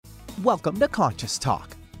Welcome to Conscious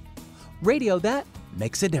Talk, radio that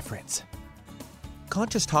makes a difference.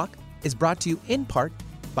 Conscious Talk is brought to you in part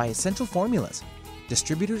by Essential Formulas,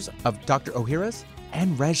 distributors of Dr. Ohhira's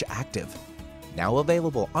and Reg Active, now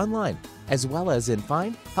available online as well as in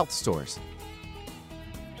fine health stores.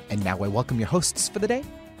 And now I welcome your hosts for the day,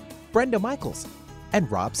 Brenda Michaels and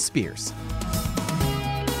Rob Spears.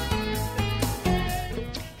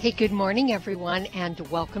 Hey, good morning, everyone, and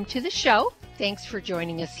welcome to the show. Thanks for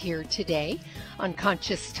joining us here today on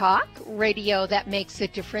Conscious Talk, radio that makes a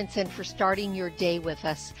difference, and for starting your day with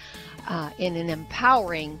us in an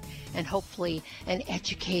empowering and hopefully an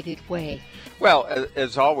educated way. Well,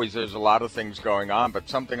 as always, there's a lot of things going on, but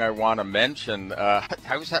something I want to mention,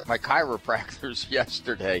 I was at my chiropractor's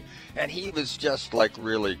yesterday, and he was just like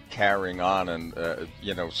really carrying on and,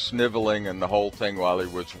 sniveling and the whole thing while he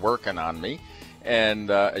was working on me.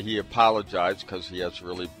 And he apologized because he has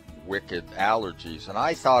really wicked allergies. And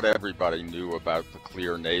I thought everybody knew about the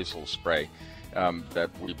Xlear nasal spray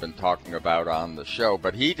that we've been talking about on the show,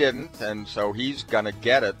 but he didn't, and so he's going to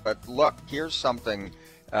get it. But look, here's something.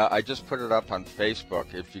 I just put it up on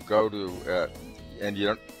Facebook. If you go to,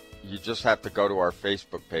 you just have to go to our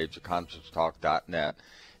Facebook page at conscioustalk.net,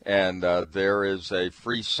 and there is a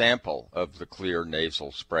free sample of the Xlear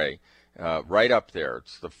nasal spray right up there.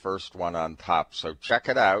 It's the first one on top, so check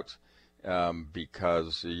it out.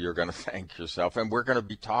 Because you're going to thank yourself. And we're going to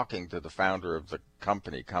be talking to the founder of the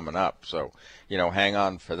company coming up. So, hang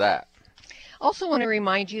on for that. Also want to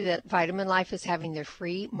remind you that Vitamin Life is having their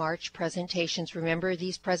free March presentations. Remember,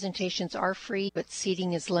 these presentations are free, but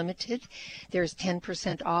seating is limited. There's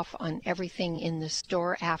 10% off on everything in the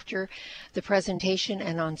store after the presentation.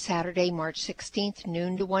 And on Saturday, March 16th,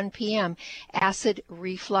 noon to 1 p.m., acid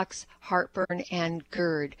reflux, heartburn, and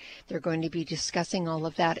GERD. They're going to be discussing all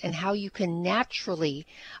of that and how you can naturally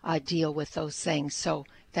deal with those things. So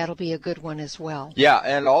that'll be a good one as well. Yeah,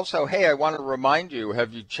 and also, hey, I want to remind you,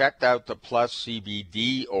 have you checked out the Plus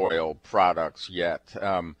CBD oil products yet?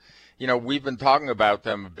 We've been talking about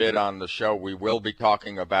them a bit on the show. We will be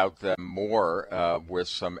talking about them more with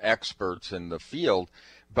some experts in the field.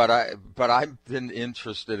 But I've been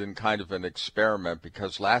interested in kind of an experiment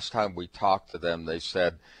because last time we talked to them, they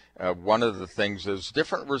said one of the things is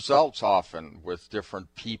different results often with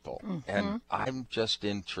different people. Mm-hmm. And I'm just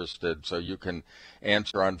interested, so you can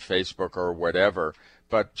answer on Facebook or whatever,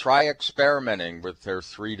 but try experimenting with their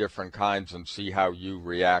 3 different kinds and see how you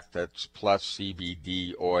react. That's Plus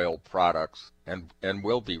CBD oil products, and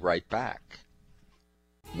we'll be right back.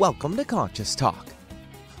 Welcome to Conscious Talk,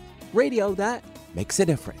 radio that makes a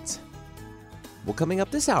difference. Well, coming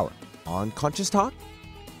up this hour on Conscious Talk,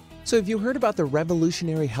 so have you heard about the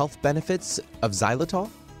revolutionary health benefits of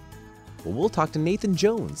xylitol? Well, we'll talk to Nathan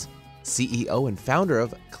Jones, CEO and founder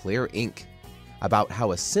of Xlear Inc., about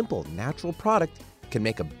how a simple natural product can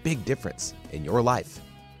make a big difference in your life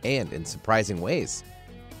and in surprising ways.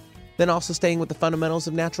 Then also staying with the fundamentals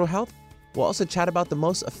of natural health, we'll also chat about the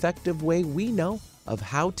most effective way we know of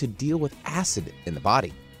how to deal with acid in the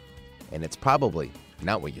body. And it's probably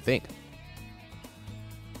not what you think.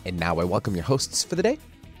 And now I welcome your hosts for the day,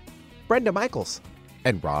 Brenda Michaels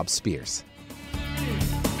and Rob Spears.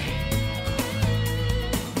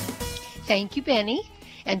 Thank you, Benny,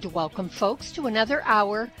 and welcome, folks, to another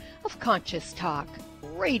hour of Conscious Talk,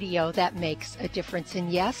 radio that makes a difference.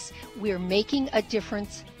 And yes, we're making a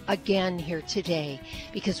difference again here today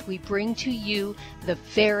because we bring to you the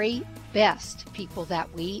very best people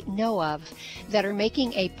that we know of that are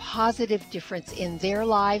making a positive difference in their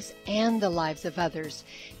lives and the lives of others.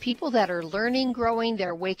 People that are learning, growing,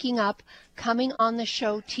 they're waking up, coming on the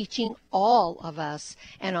show, teaching all of us.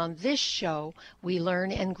 And on this show, we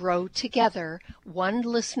learn and grow together, one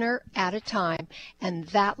listener at a time, and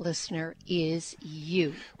that listener is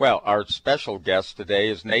you. Well, our special guest today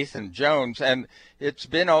is Nathan Jones, and it's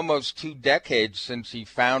been almost 2 decades since he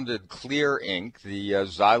founded Xlear Inc., the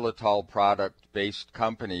xylitol product-based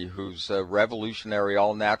company whose revolutionary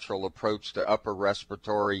all-natural approach to upper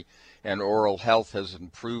respiratory and oral health has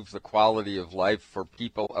improved the quality of life for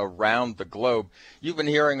people around the globe. You've been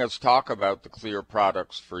hearing us talk about the Xlear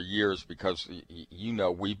products for years because,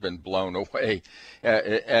 we've been blown away.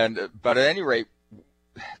 But at any rate,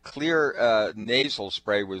 Xlear nasal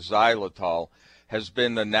spray with xylitol has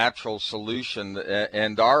been the natural solution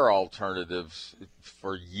and our alternatives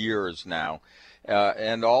for years now.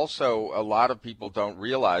 And also, a lot of people don't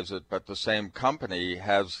realize it, but the same company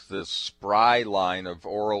has this spry line of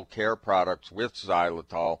oral care products with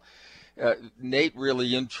xylitol Nate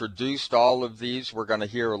really introduced all of these. We're going to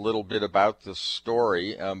hear a little bit about the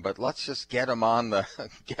story, but let's just get him on the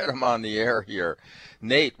get him on the air here.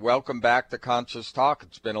 Nate, welcome back to Conscious Talk.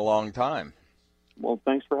 It's been a long time. Well,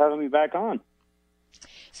 thanks for having me back on.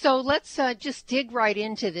 So let's just dig right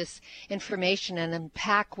into this information and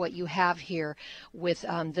unpack what you have here with the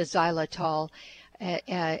xylitol.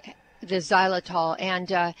 The xylitol. And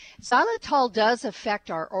xylitol does affect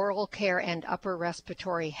our oral care and upper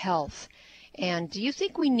respiratory health. And do you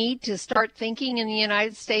think we need to start thinking in the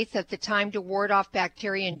United States that the time to ward off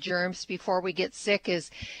bacteria and germs before we get sick is,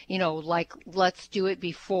 like let's do it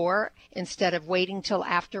before instead of waiting till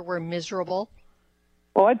after we're miserable?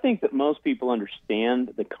 Well, I think that most people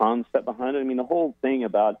understand the concept behind it. I mean, the whole thing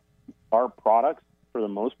about our products, for the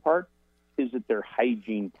most part, is that they're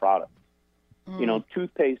hygiene products.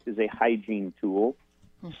 Toothpaste is a hygiene tool.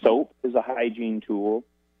 Soap is a hygiene tool.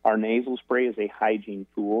 Our nasal spray is a hygiene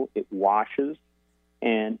tool. It washes,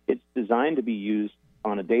 and it's designed to be used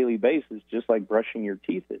on a daily basis, just like brushing your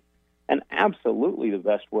teeth is. And absolutely the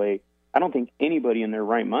best way. I don't think anybody in their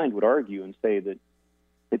right mind would argue and say that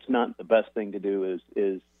it's not the best thing to do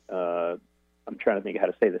is I'm trying to think of how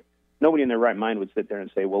to say this. Nobody in their right mind would sit there and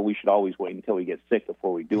say, well, we should always wait until we get sick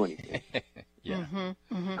before we do anything. Yeah.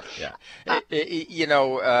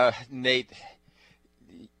 Nate,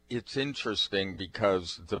 it's interesting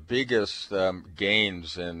because the biggest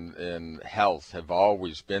gains in health have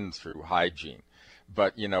always been through hygiene.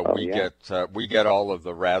 But we get all of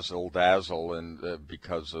the razzle dazzle, and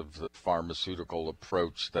because of the pharmaceutical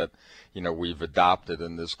approach that we've adopted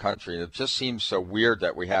in this country, and it just seems so weird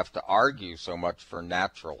that we have to argue so much for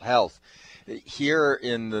natural health. Here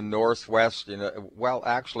in the Northwest,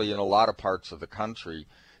 actually in a lot of parts of the country,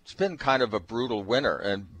 it's been kind of a brutal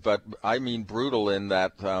winter, but I mean brutal in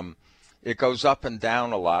that it goes up and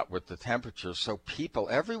down a lot with the temperatures. So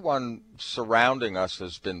everyone surrounding us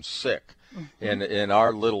has been sick. In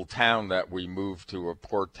our little town that we moved to,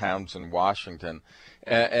 Port Townsend, Washington,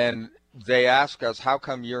 and they ask us, how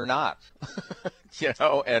come you're not?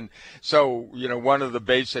 And so, one of the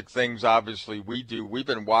basic things, obviously, we've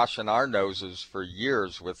been washing our noses for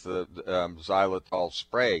years with the xylitol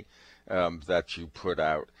spray that you put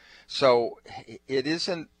out. So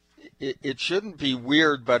it shouldn't be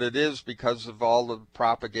weird, but it is because of all the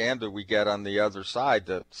propaganda we get on the other side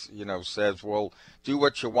that, says, well, do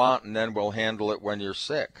what you want and then we'll handle it when you're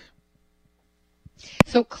sick.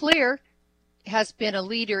 So Xlear has been a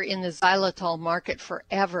leader in the xylitol market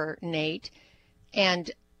forever, Nate,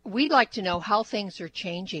 and we'd like to know how things are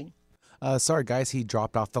changing. Sorry, guys, he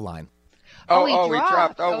dropped off the line. He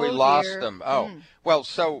dropped. We lost him. Well,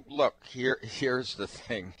 so look, here's the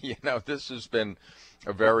thing. This has been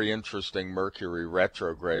a very interesting Mercury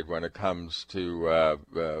retrograde when it comes to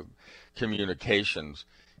communications.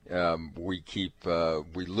 We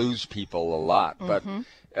lose people a lot, but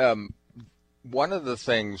one of the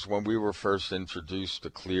things when we were first introduced to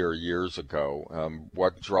Xlear years ago,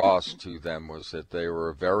 what drew us to them was that they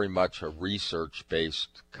were very much a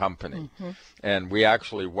research-based company, and we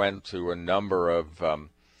actually went to a number of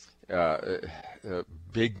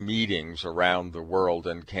big meetings around the world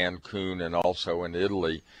in Cancun and also in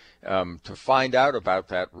Italy to find out about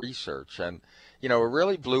that research. And, it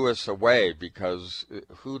really blew us away because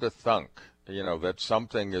who'd have thunk, that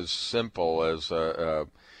something as simple as a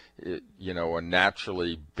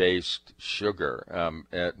naturally based sugar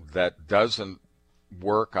that doesn't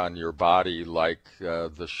work on your body like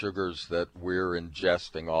the sugars that we're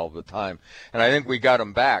ingesting all the time. And I think we got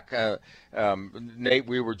them back. Nate,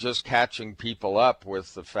 we were just catching people up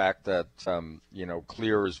with the fact that,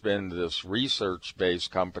 Xlear has been this research-based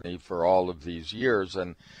company for all of these years,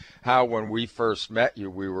 and how when we first met you,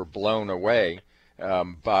 we were blown away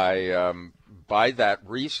by that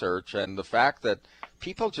research and the fact that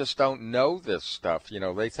people just don't know this stuff.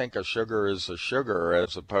 They think a sugar is a sugar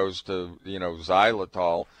as opposed to,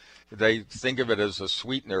 xylitol. They think of it as a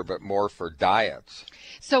sweetener, but more for diets.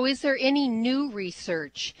 So is there any new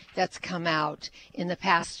research that's come out in the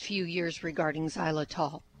past few years regarding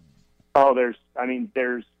xylitol? Oh, there's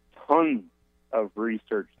tons of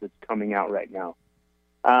research that's coming out right now.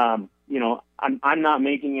 I'm not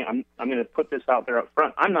making it. I'm going to put this out there up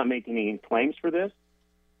front. I'm not making any claims for this,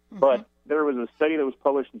 but there was a study that was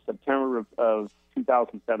published in September of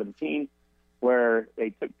 2017 where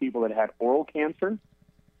they took people that had oral cancer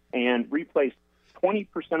and replaced 20%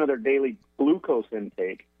 of their daily glucose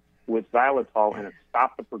intake with xylitol, and it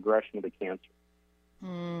stopped the progression of the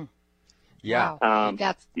cancer. Yeah. Wow.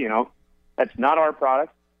 That's not our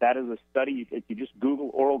product. That is a study. If you just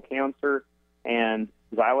Google oral cancer and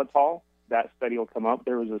xylitol, that study will come up.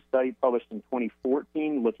 There was a study published in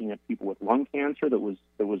 2014 looking at people with lung cancer that was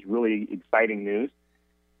really exciting news.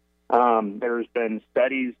 There's been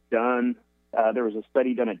studies done. There was a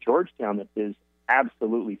study done at Georgetown that is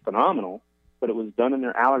absolutely phenomenal, but it was done in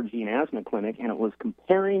their allergy and asthma clinic, and it was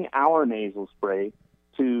comparing our nasal spray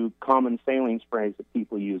to common saline sprays that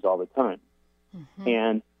people use all the time. Mm-hmm.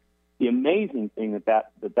 And the amazing thing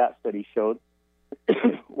that study showed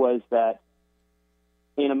was that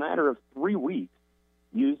in a matter of 3 weeks,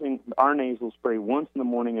 using our nasal spray once in the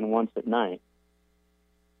morning and once at night,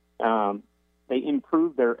 they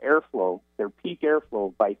improved their airflow, their peak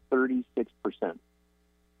airflow, by 36%.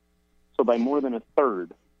 So by more than a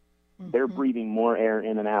third, they're breathing more air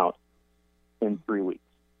in and out in 3 weeks.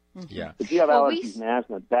 Mm-hmm. Yeah. If you have allergies and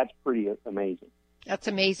asthma, that's pretty amazing. That's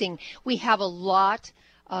amazing. We have a lot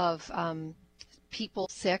of people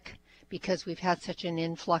sick because we've had such an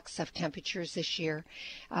influx of temperatures this year.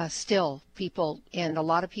 Still, and a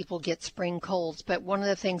lot of people get spring colds, but one of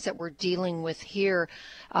the things that we're dealing with here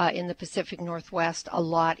in the Pacific Northwest a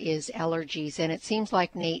lot is allergies. And it seems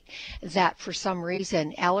like, Nate, that for some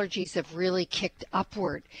reason, allergies have really kicked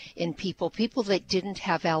upward in people. People that didn't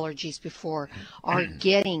have allergies before are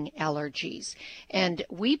getting allergies. And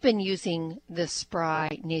we've been using the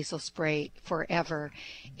nasal spray forever.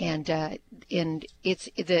 And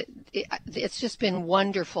it's just been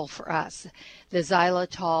wonderful for us. The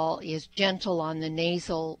xylitol is gentle on the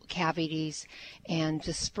nasal cavities, and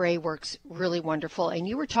the spray works really wonderful. And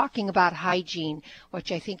you were talking about hygiene,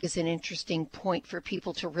 which I think is an interesting point for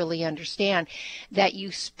people to really understand, that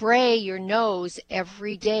you spray your nose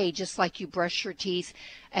every day, just like you brush your teeth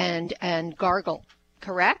and gargle,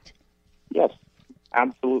 correct? Yes,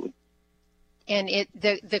 absolutely. And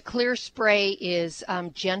the clear spray is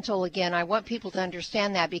gentle. Again, I want people to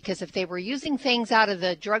understand that, because if they were using things out of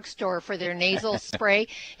the drugstore for their nasal spray,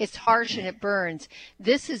 it's harsh and it burns.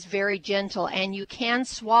 This is very gentle, and you can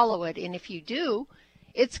swallow it. And if you do,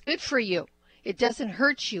 it's good for you. It doesn't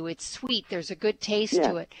hurt you. It's sweet. There's a good taste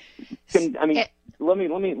to it. Let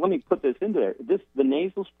me put this into there. The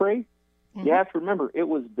nasal spray. You have to remember, it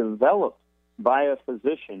was developed by a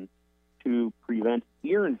physician to prevent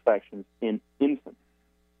ear infections in infants.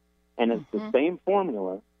 And it's the same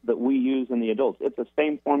formula that we use in the adults. It's the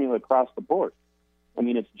same formula across the board. I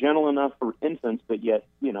mean, it's gentle enough for infants, but yet,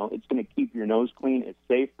 it's going to keep your nose clean. It's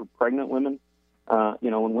safe for pregnant women.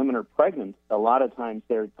 When women are pregnant, a lot of times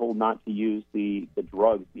they're told not to use the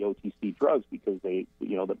drugs, the OTC drugs, because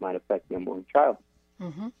that might affect the unborn child.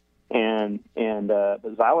 Mm-hmm. And the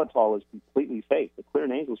xylitol is completely safe. The clear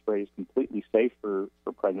nasal spray is completely safe for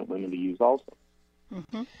pregnant women to use also.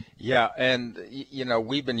 Mm-hmm. Yeah, and,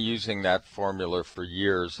 we've been using that formula for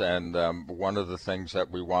years, and one of the things that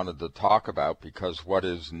we wanted to talk about, because what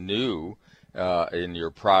is new in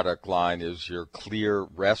your product line is your Clear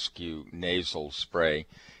Rescue nasal spray,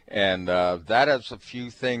 and that has a few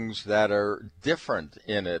things that are different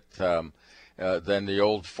in it than the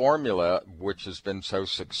old formula, which has been so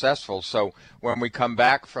successful. So when we come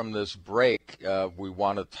back from this break, we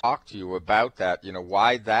want to talk to you about that,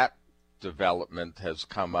 why that development has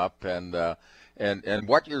come up, and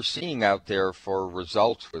what you're seeing out there for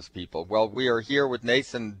results with people. Well, we are here with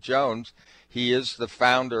Nathan Jones. He is the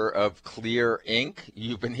founder of Clear Inc.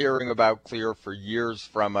 You've been hearing about Clear for years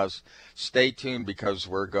from us. Stay tuned, because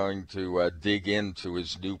we're going to dig into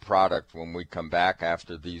his new product when we come back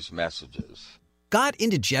after these messages. Got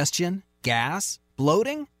indigestion, gas,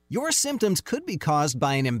 bloating? Your symptoms could be caused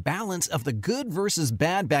by an imbalance of the good versus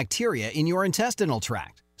bad bacteria in your intestinal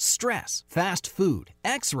tract. Stress, fast food,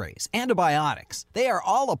 x-rays, antibiotics, they are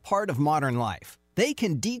all a part of modern life. They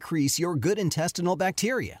can decrease your good intestinal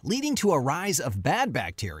bacteria, leading to a rise of bad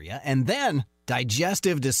bacteria and then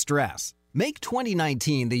digestive distress. Make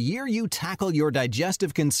 2019 the year you tackle your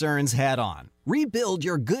digestive concerns head on. Rebuild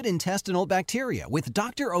your good intestinal bacteria with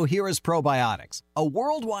Dr. Ohhira's Probiotics, a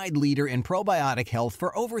worldwide leader in probiotic health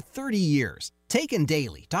for over 30 years. Taken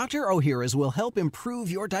daily, Dr. Ohhira's will help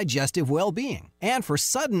improve your digestive well-being. And for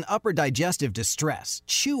sudden upper digestive distress,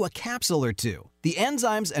 chew a capsule or two. The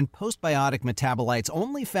enzymes and postbiotic metabolites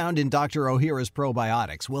only found in Dr. Ohhira's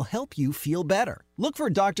Probiotics will help you feel better. Look for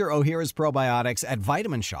Dr. Ohhira's Probiotics at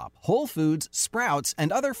Vitamin Shop, Whole Foods, Sprouts,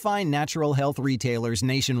 and other fine natural health retailers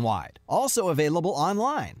nationwide. Also available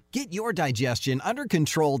online. Get your digestion under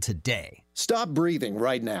control today. Stop breathing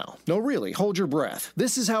right now. No, really, hold your breath.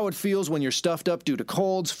 This is how it feels when you're stuffed up due to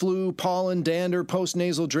colds, flu, pollen, dander,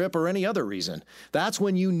 postnasal drip, or any other reason. That's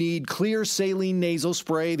when you need Xlear Saline Nasal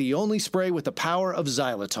Spray, the only spray with the power of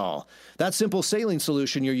xylitol. That simple saline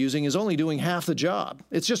solution you're using is only doing half the job.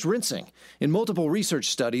 It's just rinsing. In multiple research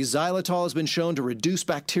studies, xylitol has been shown to reduce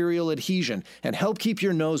bacterial adhesion and help keep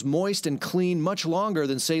your nose moist and clean much longer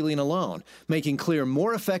than saline alone, making Xlear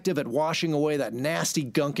more effective at washing away that nasty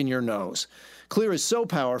gunk in your nose. Xlear is so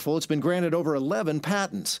powerful, it's been granted over 11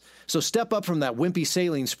 patents. So step up from that wimpy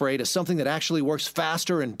saline spray to something that actually works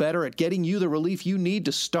faster and better at getting you the relief you need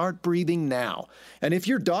to start breathing now. And if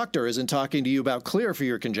your doctor isn't talking to you about Xlear for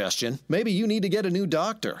your congestion, maybe you need to get a new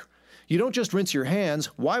doctor. You don't just rinse your hands.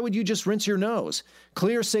 Why would you just rinse your nose?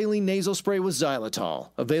 Xlear Saline Nasal Spray with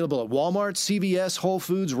xylitol. Available at Walmart, CVS, Whole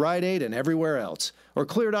Foods, Rite Aid, and everywhere else. Or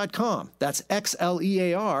Xlear.com. That's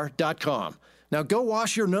XLEAR.com. Now go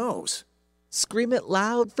wash your nose. Scream it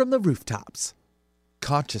loud from the rooftops.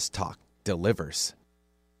 Conscious Talk delivers.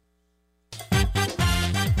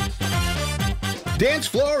 Dance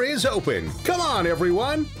floor is open. Come on,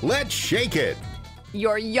 everyone. Let's shake it.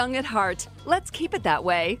 You're young at heart. Let's keep it that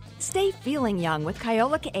way. Stay feeling young with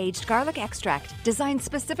Kyolic Aged Garlic Extract, designed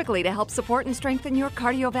specifically to help support and strengthen your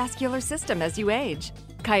cardiovascular system as you age.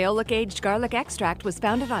 Kyolic Aged Garlic Extract was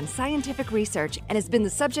founded on scientific research and has been the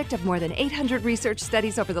subject of more than 800 research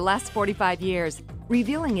studies over the last 45 years,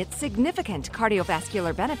 revealing its significant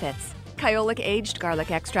cardiovascular benefits. Kyolic Aged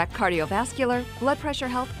Garlic Extract cardiovascular, blood pressure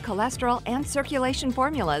health, cholesterol, and circulation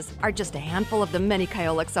formulas are just a handful of the many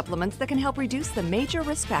Kyolic supplements that can help reduce the major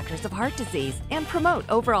risk factors of heart disease and promote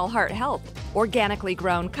overall heart health. Organically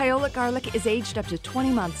grown, Kyolic garlic is aged up to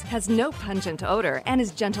 20 months, has no pungent odor, and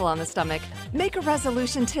is gentle on the stomach. Make a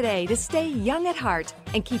resolution today to stay young at heart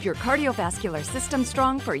and keep your cardiovascular system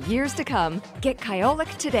strong for years to come. Get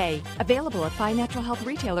Kyolic today. Available at fine natural health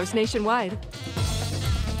retailers nationwide.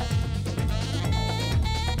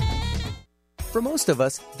 For most of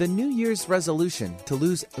us, the New Year's resolution to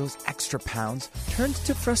lose those extra pounds turns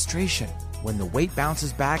to frustration when the weight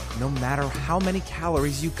bounces back no matter how many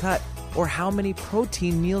calories you cut or how many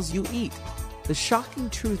protein meals you eat. The shocking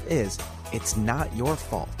truth is, it's not your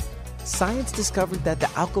fault. Science discovered that the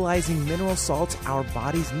alkalizing mineral salts our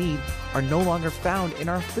bodies need are no longer found in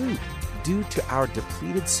our food due to our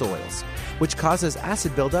depleted soils, which causes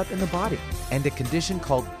acid buildup in the body and a condition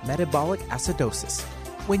called metabolic acidosis.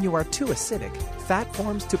 When you are too acidic, fat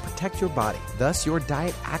forms to protect your body. Thus, your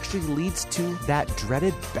diet actually leads to that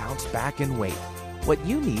dreaded bounce back in weight. What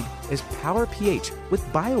you need is Power pH with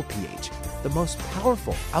BioPH, the most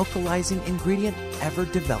powerful alkalizing ingredient ever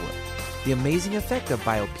developed. The amazing effect of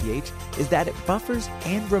BioPH is that it buffers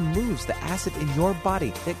and removes the acid in your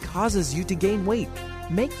body that causes you to gain weight.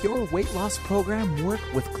 Make your weight loss program work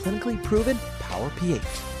with clinically proven Power pH.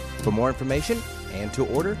 For more information and to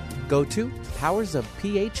order, go to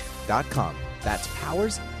powersofph.com. That's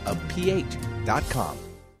powersofph.com.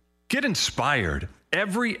 Get inspired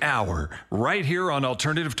every hour right here on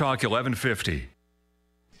Alternative Talk 1150.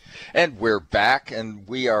 And we're back, and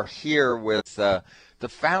we are here with the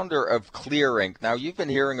founder of Xlear Inc. Now, you've been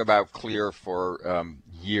hearing about Xlear for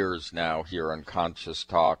years now here on Conscious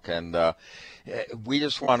Talk, and we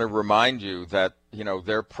just want to remind you that, you know,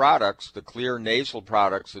 their products, the Xlear nasal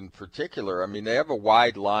products in particular, I mean, they have a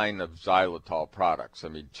wide line of xylitol products, I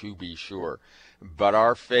mean, to be sure. But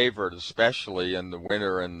our favorite, especially in the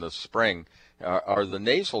winter and the spring, are the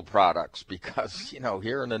nasal products because, you know,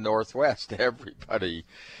 here in the Northwest, everybody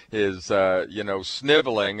is,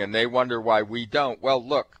 sniveling, and they wonder why we don't. Well,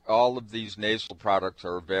 look, all of these nasal products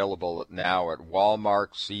are available now at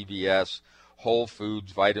Walmart, CVS, Whole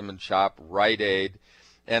Foods, Vitamin Shoppe, Rite Aid,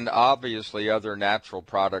 and obviously other natural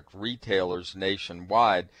product retailers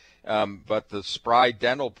nationwide. But the Spry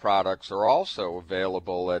dental products are also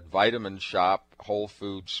available at Vitamin Shoppe, Whole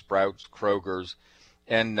Foods, Sprouts, Kroger's,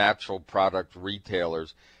 and natural product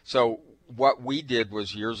retailers. So what we did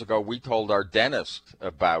was years ago, we told our dentist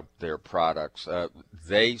about their products.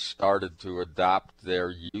 They started to adopt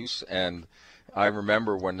their use, and I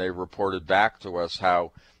remember when they reported back to us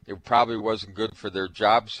how it probably wasn't good for their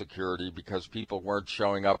job security because people weren't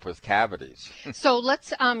showing up with cavities. So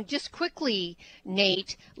let's just quickly,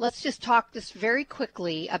 Nate, let's just talk this very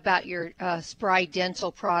quickly about your Spry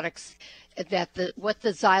dental products, what the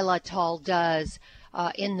xylitol does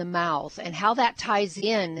in the mouth and how that ties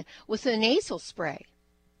in with the nasal spray.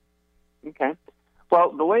 Okay.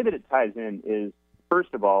 Well, the way that it ties in is,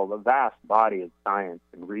 first of all, the vast body of science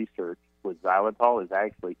and research with xylitol is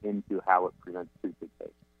actually into how it prevents tooth decay.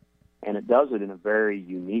 And it does it in a very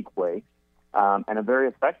unique way and a very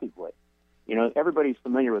effective way. You know, everybody's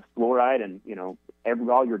familiar with fluoride, and, you know,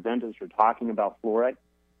 all your dentists are talking about fluoride.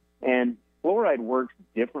 And fluoride works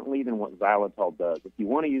differently than what xylitol does. If you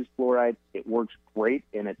want to use fluoride, it works great,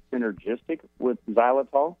 and it's synergistic with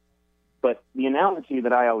xylitol. But the analogy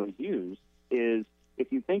that I always use is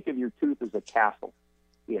if you think of your tooth as a castle,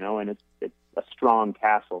 you know, and it's a strong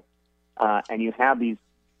castle, and you have these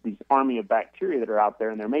army of bacteria that are out there,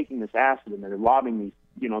 and they're making this acid, and they're lobbing these,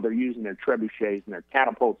 you know, they're using their trebuchets and their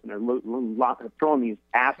catapults, and they're throwing these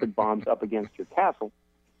acid bombs up against your castle.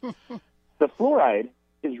 The fluoride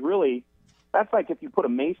is really, that's like if you put a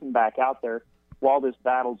mason back out there while this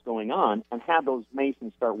battle's going on and have those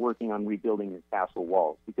masons start working on rebuilding your castle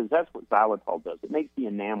walls, because that's what xylitol does. It makes the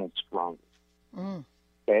enamel stronger.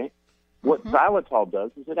 Okay? What xylitol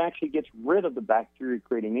does is it actually gets rid of the bacteria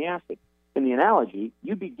creating the acid. In the analogy,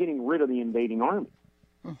 you'd be getting rid of the invading army.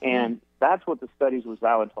 And that's what the studies with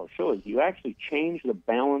xylitol show, is you actually change the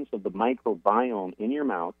balance of the microbiome in your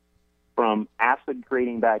mouth from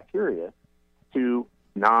acid-creating bacteria to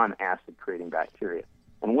non-acid creating bacteria.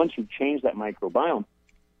 And once you change that microbiome,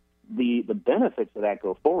 the benefits of that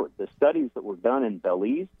go forward. The studies that were done in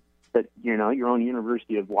Belize, that, you know, your own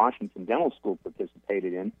University of Washington Dental School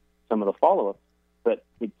participated in, some of the follow-up, but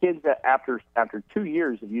the kids that after 2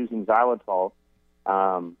 years of using xylitol,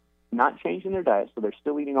 not changing their diet, so they're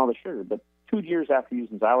still eating all the sugar, but 2 years after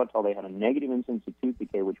using xylitol, they had a negative incidence of tooth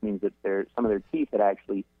decay, which means that some of their teeth had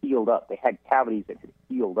actually healed up. They had cavities that had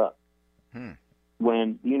healed up.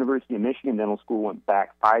 When the University of Michigan Dental School went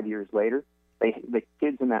back 5 years later, the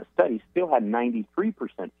kids in that study still had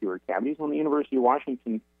 93% fewer cavities. When the University of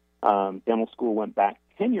Washington Dental School went back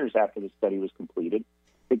 10 years after the study was completed,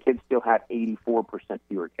 the kids still had 84%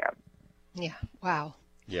 fewer cavities. Yeah, wow.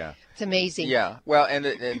 Yeah. It's amazing. Yeah. Well, and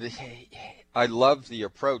I love the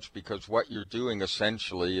approach, because what you're doing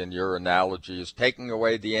essentially in your analogy is taking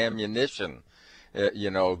away the ammunition, you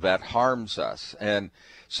know, that harms us. And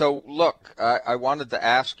so, look, I wanted to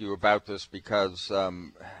ask you about this because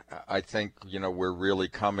I think, you know, we're really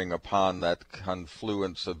coming upon that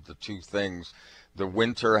confluence of the two things, the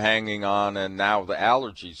winter hanging on and now the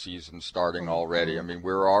allergy season starting already. I mean,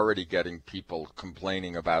 we're already getting people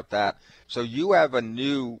complaining about that. So you have a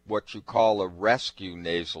new, what you call a rescue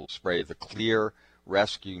nasal spray, the Xlear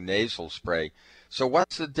Rescue Nasal Spray. So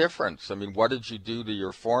what's the difference? I mean, what did you do to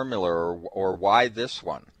your formula, or why this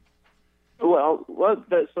one? Well,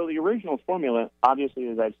 so the original formula, obviously,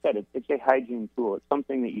 as I've said, it's a hygiene tool. It's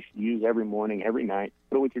something that you should use every morning, every night.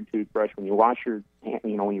 Put it with your toothbrush. When you wash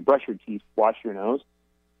when you brush your teeth, wash your nose,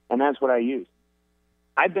 and that's what I use.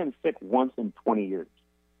 I've been sick once in 20 years,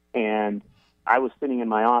 and I was sitting in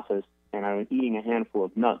my office, and I was eating a handful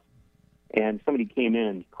of nuts, and somebody came in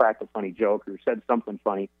and cracked a funny joke or said something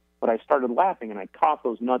funny, but I started laughing, and I coughed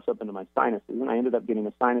those nuts up into my sinuses, and I ended up getting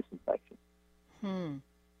a sinus infection.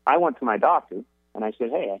 I went to my doctor, and I said,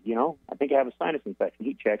 hey, you know, I think I have a sinus infection.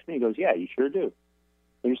 He checks me. He goes, yeah, you sure do.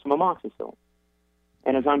 Here's some amoxicillin.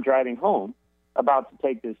 And as I'm driving home, about to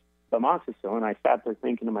take this amoxicillin, I sat there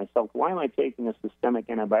thinking to myself, why am I taking a systemic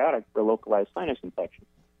antibiotic for a localized sinus infection?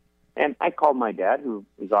 And I called my dad, who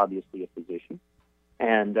is obviously a physician,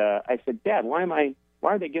 and I said, Dad, why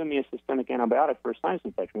are they giving me a systemic antibiotic for a sinus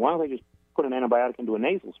infection? Why don't they just put an antibiotic into a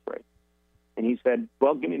nasal spray? And he said,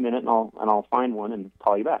 well, give me a minute, and I'll find one and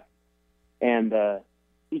call you back. And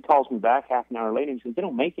he calls me back half an hour later, and he says, they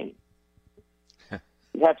don't make any.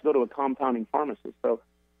 You have to go to a compounding pharmacist. So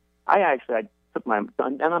I took my,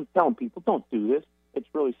 and I'm telling people, don't do this. It's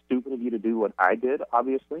really stupid of you to do what I did,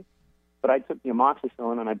 obviously. But I took the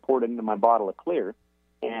amoxicillin, and I poured it into my bottle of Xlear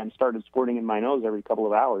and started squirting in my nose every couple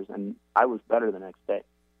of hours, and I was better the next day.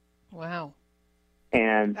 Wow.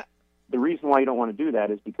 And the reason why you don't want to do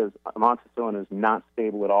that is because amoxicillin is not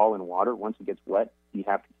stable at all in water. Once it gets wet, you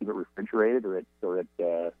have to keep it refrigerated, or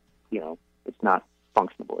it's not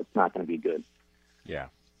functionable. It's not going to be good. Yeah.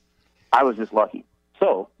 I was just lucky.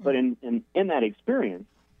 So, but in that experience,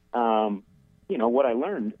 what I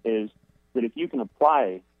learned is that if you can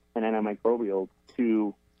apply an antimicrobial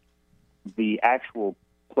to the actual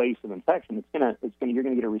place of infection, you're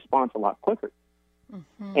going to get a response a lot quicker.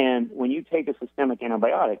 And when you take a systemic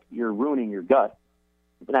antibiotic, you're ruining your gut.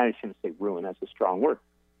 But I shouldn't say ruin, that's a strong word.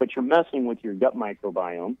 But you're messing with your gut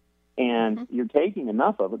microbiome, and you're taking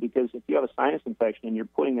enough of it, because if you have a sinus infection and you're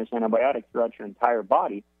putting this antibiotic throughout your entire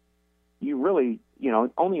body, you really,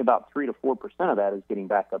 only about 3 to 4% of that is getting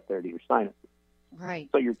back up there to your sinuses. Right.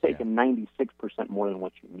 So you're taking 96% more than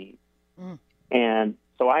what you need. And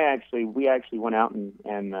so we actually went out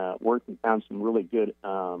and worked and found some really good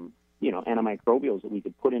antimicrobials that we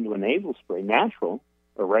could put into a nasal spray, natural,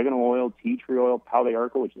 oregano oil, tea tree oil, pau de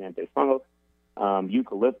arco, which is antifungal,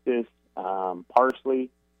 eucalyptus, parsley,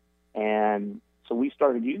 and so we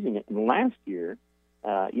started using it. And last year,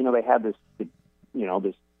 they had this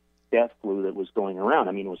death flu that was going around.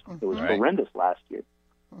 I mean, it was horrendous last year.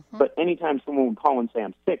 Mm-hmm. But anytime someone would call and say,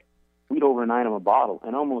 I'm sick, we'd overnight them a bottle,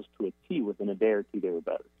 and almost to a T, within a day or two, they were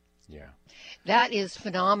better. Yeah. That is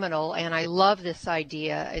phenomenal, and I love this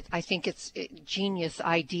idea. I think it's a genius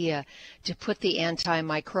idea to put the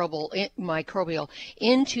microbial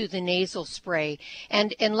into the nasal spray.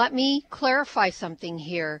 And let me clarify something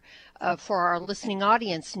here for our listening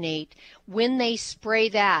audience, Nate. When they spray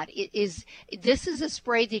that, this is a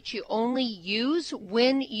spray that you only use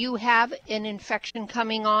when you have an infection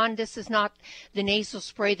coming on. This is not the nasal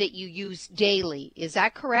spray that you use daily. Is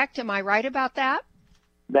that correct? Am I right about that?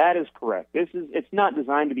 That is correct. It's not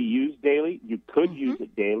designed to be used daily. You could use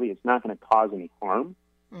it daily. It's not going to cause any harm.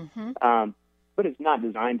 But it's not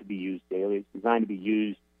designed to be used daily. It's designed to be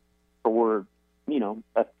used for,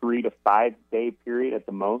 a 3 to 5 day period at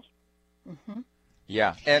the most.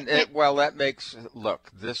 Yeah. And that makes, look,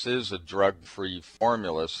 this is a drug-free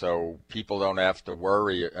formula, so people don't have to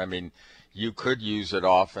worry. I mean, you could use it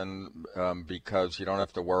often because you don't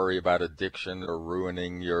have to worry about addiction or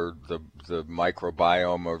ruining the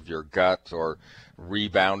microbiome of your gut or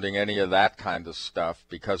rebounding any of that kind of stuff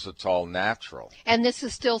because it's all natural. And this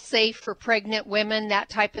is still safe for pregnant women, that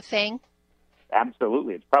type of thing?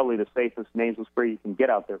 Absolutely. It's probably the safest nasal spray you can get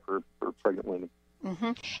out there for pregnant women.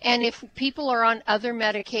 Mm-hmm. And if people are on other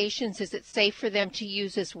medications, is it safe for them to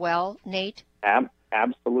use as well, Nate?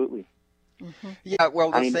 Absolutely. Mm-hmm. Yeah,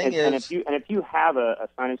 well, the thing is... And if you have a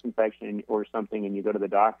sinus infection or something and you go to the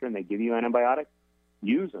doctor and they give you antibiotics,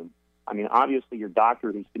 use them. I mean, obviously your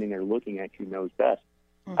doctor who's sitting there looking at you knows best.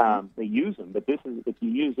 They use them. But if you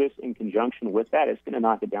use this in conjunction with that, it's going to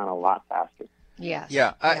knock it down a lot faster. Yes.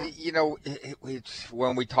 Yeah. It's,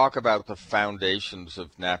 when we talk about the foundations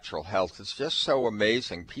of natural health, it's just so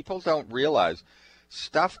amazing. People don't realize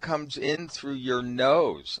stuff comes in through your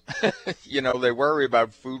nose. They worry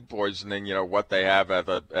about food poisoning, what they have at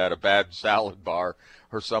a bad salad bar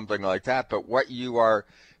or something like that. But what you are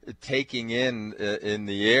taking in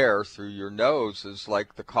the air through your nose is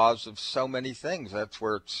like the cause of so many things. That's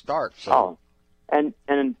where it starts. So. And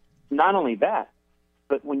not only that,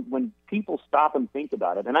 but when people stop and think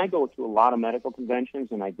about it, and I go to a lot of medical conventions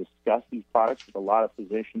and I discuss these products with a lot of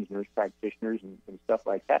physicians, nurse practitioners, and stuff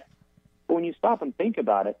like that. But when you stop and think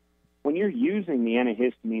about it, when you're using the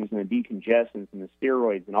antihistamines and the decongestants and the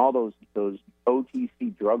steroids and all those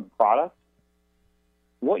OTC drug products,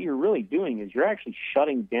 what you're really doing is you're actually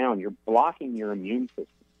shutting down, you're blocking your immune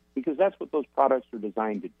system, because that's what those products are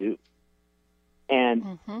designed to do.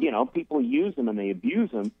 And, people use them and they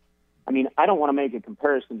abuse them. I mean, I don't want to make a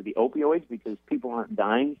comparison to the opioids because people aren't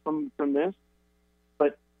dying from this.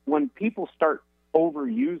 But when people start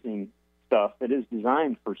overusing stuff that is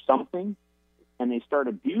designed for something and they start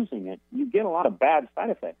abusing it, you get a lot of bad side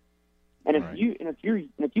effects. And if you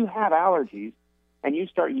have allergies and you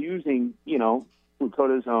start using,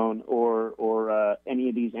 fluticasone or any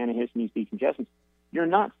of these antihistamines, decongestants, you're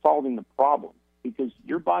not solving the problem, because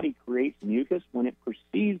your body creates mucus when it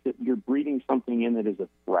perceives that you're breathing something in that is a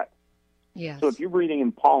threat. Yes. So if you're breathing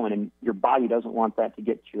in pollen and your body doesn't want that to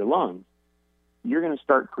get to your lungs, you're going to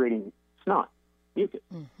start creating snot, mucus.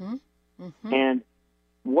 And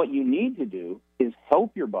what you need to do is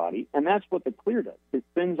help your body, and that's what the Clear does. It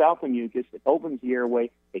thins out the mucus, it opens the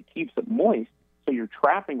airway, it keeps it moist, so you're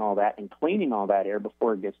trapping all that and cleaning all that air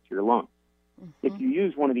before it gets to your lungs. If you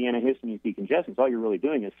use one of the antihistamines decongestants, all you're really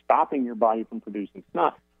doing is stopping your body from producing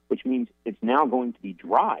snot, which means it's now going to be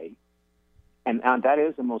dry. And that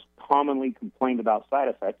is the most commonly complained about side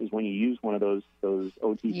effect, is when you use one of those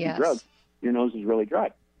OTC drugs, your nose is really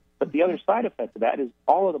dry. But the other side effect of that is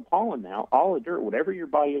all of the pollen now, all the dirt, whatever your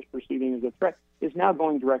body is perceiving as a threat, is now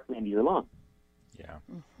going directly into your lungs. Yeah.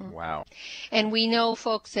 Wow. And we know,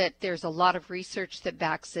 folks, that there's a lot of research that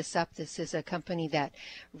backs this up. This is a company that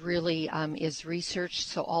really is researched,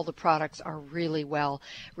 so all the products are really well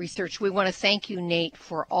researched. We want to thank you, Nate,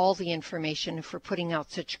 for all the information and for putting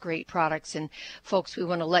out such great products. And folks, we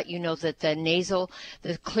want to let you know that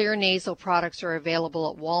the Clear nasal products are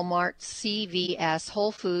available at Walmart, CVS,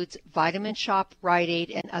 Whole Foods, Vitamin Shoppe, Rite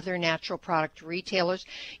Aid, and other natural product retailers.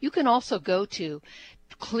 You can also go to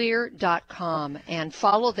Clear.com and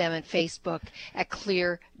follow them on Facebook at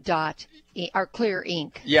Clear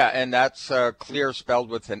Inc. Yeah, and that's Clear spelled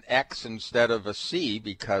with an X instead of a C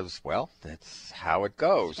because, well, that's how it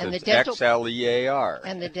goes. And it's XLEAR.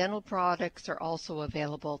 And the dental products are also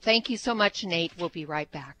available. Thank you so much, Nate. We'll be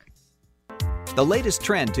right back. The latest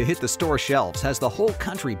trend to hit the store shelves has the whole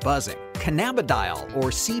country buzzing. Cannabidiol,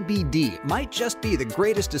 or CBD, might just be the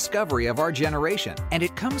greatest discovery of our generation, and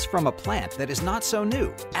it comes from a plant that is not so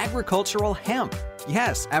new, agricultural hemp.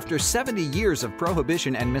 Yes, after 70 years of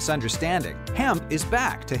prohibition and misunderstanding, hemp is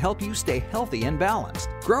back to help you stay healthy and balanced.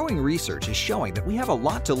 Growing research is showing that we have a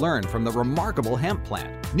lot to learn from the remarkable hemp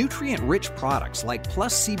plant. Nutrient-rich products like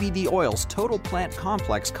Plus CBD Oil's Total Plant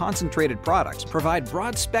Complex concentrated products provide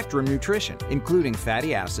broad-spectrum nutrition, including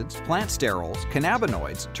fatty acids, plant sterols,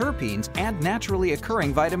 cannabinoids, terpenes, and naturally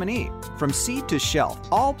occurring vitamin E. From seed to shelf,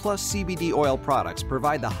 all Plus CBD Oil products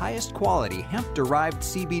provide the highest quality hemp-derived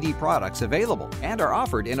CBD products available and are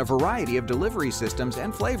offered in a variety of delivery systems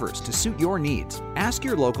and flavors to suit your needs. Ask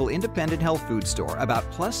your local independent health food store about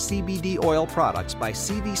Plus CBD Oil products by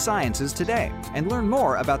CV Sciences today and learn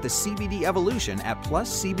more about the CBD evolution at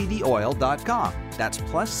pluscbdoil.com. That's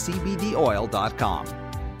pluscbdoil.com.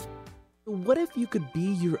 What if you could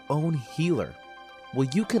be your own healer? Well,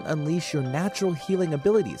 you can unleash your natural healing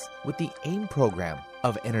abilities with the AIM program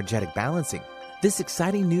of energetic balancing. This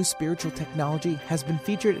exciting new spiritual technology has been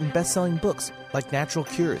featured in best-selling books like Natural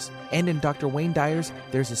Cures, and in Dr. Wayne Dyer's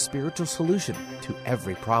There's a Spiritual Solution to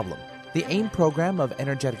Every Problem. The AIM program of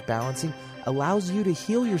energetic balancing allows you to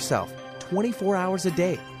heal yourself 24 hours a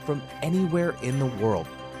day from anywhere in the world.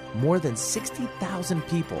 More than 60,000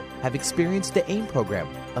 people have experienced the AIM program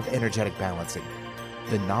of energetic balancing.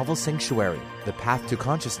 The novel Sanctuary, The Path to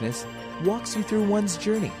Consciousness, walks you through one's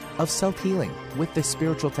journey of self-healing with this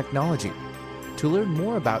spiritual technology. To learn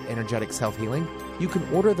more about energetic self-healing, you can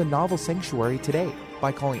order the novel Sanctuary today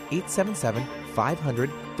by calling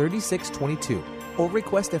 877-500-3622 or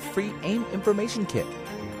request a free AIM information kit.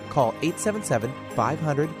 Call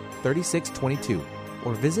 877-500-3622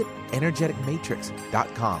 or visit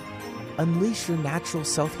energeticmatrix.com. Unleash your natural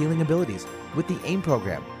self-healing abilities with the AIM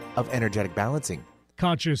program of energetic balancing.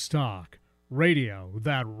 Conscious Talk, radio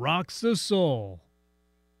that rocks the soul.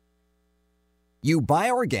 You buy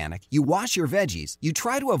organic, you wash your veggies, you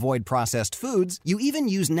try to avoid processed foods, you even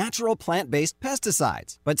use natural plant-based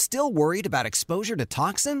pesticides, but still worried about exposure to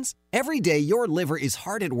toxins? Every day, your liver is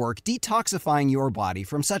hard at work detoxifying your body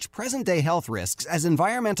from such present-day health risks as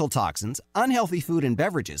environmental toxins, unhealthy food and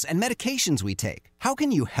beverages, and medications we take. How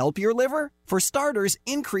can you help your liver? For starters,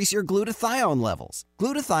 increase your glutathione levels.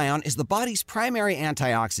 Glutathione is the body's primary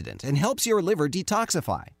antioxidant and helps your liver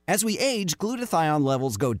detoxify. As we age, glutathione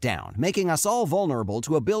levels go down, making us all vulnerable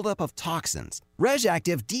to a buildup of toxins.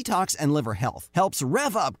 RegActive Detox and Liver Health helps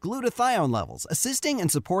rev up glutathione levels, assisting and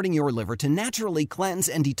supporting your liver to naturally cleanse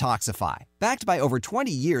and detoxify. Backed by over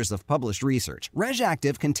 20 years of published research,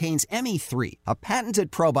 RegActive contains ME3, a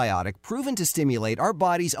patented probiotic proven to stimulate our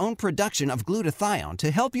body's own production of glutathione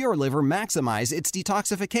to help your liver maximize its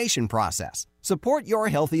detoxification process. Support your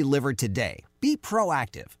healthy liver today. Be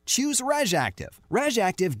proactive. Choose RegActive.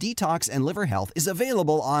 RegActive Detox and Liver Health is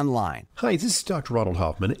available online. Hi, this is Dr. Ronald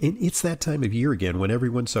Hoffman, and it's that time of year again when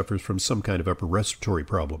everyone suffers from some kind of upper respiratory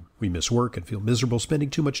problem. We miss work and feel miserable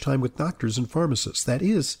spending too much time with doctors and pharmacists. That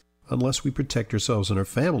is, unless we protect ourselves and our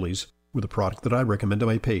families with a product that I recommend to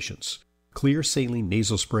my patients. Clear Saline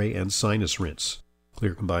Nasal Spray and Sinus Rinse.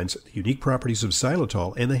 Clear combines the unique properties of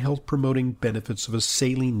xylitol and the health-promoting benefits of a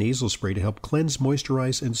saline nasal spray to help cleanse,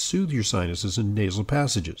 moisturize, and soothe your sinuses and nasal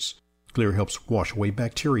passages. Clear helps wash away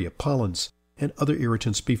bacteria, pollens, and other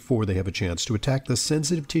irritants before they have a chance to attack the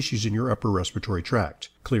sensitive tissues in your upper respiratory tract.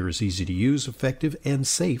 Clear is easy to use, effective, and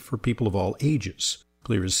safe for people of all ages.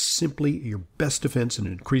 Clear is simply your best defense in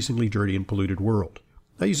an increasingly dirty and polluted world.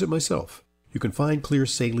 I use it myself. You can find Clear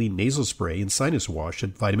Saline Nasal Spray and Sinus Wash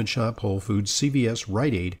at Vitamin Shoppe, Whole Foods, CVS,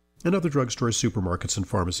 Rite Aid, and other drugstores, supermarkets, and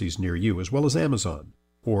pharmacies near you, as well as Amazon.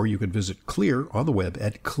 Or you can visit Clear on the web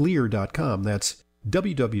at Xlear.com. That's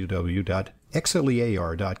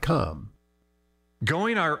www.xlear.com.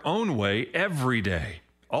 Going our own way every day.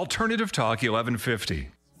 Alternative Talk 1150.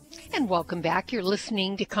 And welcome back. You're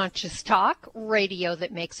listening to Conscious Talk, radio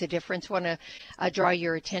that makes a difference. Want to draw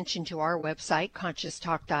your attention to our website,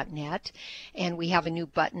 conscioustalk.net. And we have a new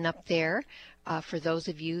button up there for those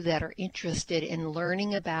of you that are interested in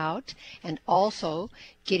learning about and also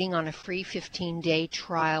getting on a free 15-day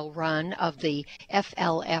trial run of the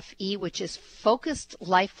FLFE, which is Focused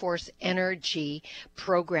Life Force Energy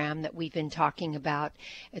program that we've been talking about.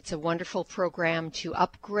 It's a wonderful program to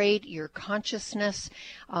upgrade your consciousness.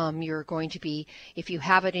 You're going to be, if you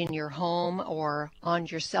have it in your home or on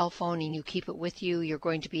your cell phone and you keep it with you, you're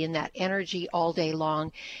going to be in that energy all day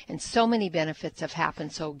long. And so many benefits have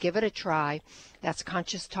happened, so give it a try. That's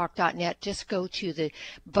ConsciousTalk.net. Just go to the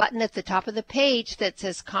button at the top of the page that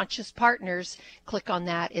says Conscious Partners. Click on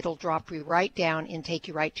that. It'll drop you right down and take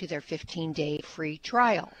you right to their 15-day free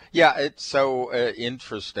trial. Yeah, it's so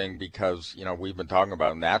interesting because, we've been talking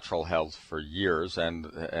about natural health for years and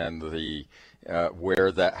the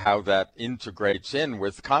how that integrates in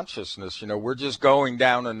with consciousness. We're just going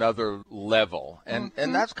down another level. And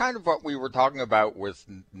that's kind of what we were talking about with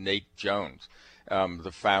Nate Jones,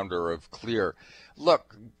 the founder of Clear.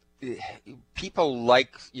 Look, people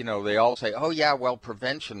they all say, oh, yeah, well,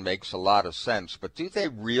 prevention makes a lot of sense. But do they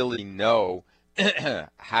really know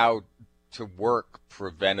how to work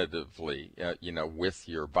preventatively, with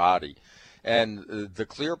your body? And the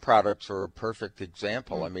Clear products are a perfect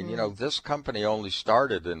example. I mean, this company only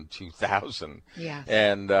started in 2000. Yes.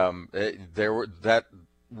 And that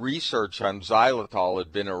research on xylitol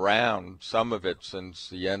had been around, some of it since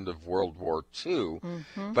the end of World War II.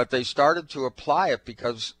 But they started to apply it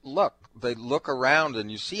because, they look around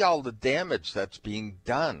and you see all the damage that's being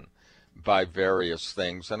done by various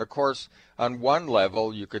things. And of course, on one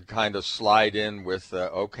level, you could kind of slide in with,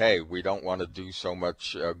 okay, we don't want to do so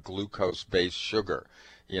much glucose-based sugar,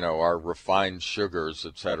 our refined sugars,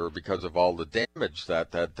 et cetera, because of all the damage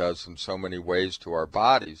that does in so many ways to our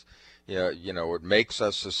bodies. It makes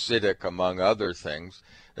us acidic, among other things.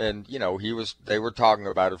 And, they were talking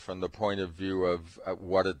about it from the point of view of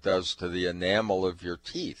what it does to the enamel of your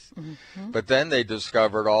teeth. But then they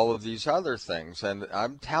discovered all of these other things. And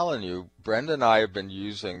I'm telling you, Brenda and I have been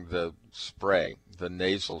using the spray, the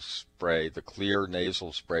nasal spray, the Clear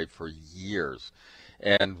nasal spray for years.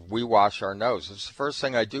 And we wash our nose. It's the first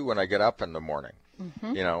thing I do when I get up in the morning.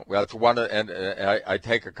 That's one, and I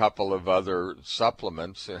take a couple of other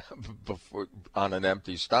supplements before, on an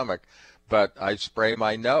empty stomach, but I spray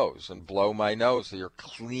my nose and blow my nose. So you're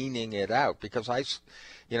cleaning it out because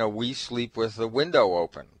we sleep with the window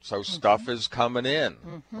open, so stuff is coming in,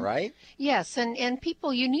 right? Yes, and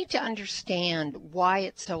people, you need to understand why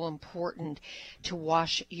it's so important to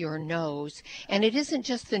wash your nose. And it isn't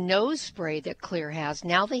just the nose spray that Clear has.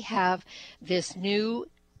 Now they have this new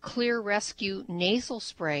Clear Rescue nasal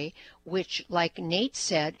spray, which, like Nate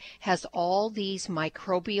said, has all these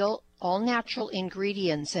microbial, all natural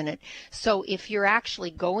ingredients in it. So if you're actually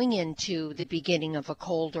going into the beginning of a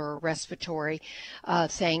cold or a respiratory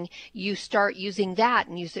thing, you start using that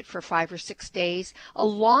and use it for 5 or 6 days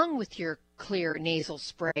along with your Clear nasal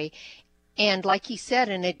spray. And like he said,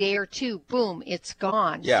 in a day or two, boom, it's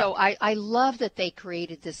gone. Yeah. So I love that they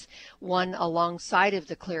created this one alongside of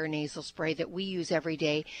the Clear nasal spray that we use every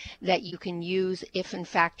day that you can use if, in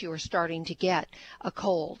fact, you are starting to get a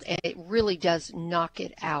cold. And it really does knock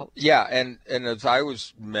it out. Yeah, and as I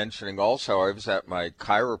was mentioning also, I was at my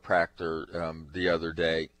chiropractor the other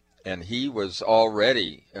day, and he was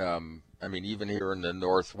already even here in the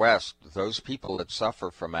Northwest, those people that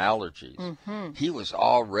suffer from allergies, he was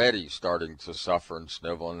already starting to suffer and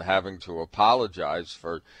snivel and having to apologize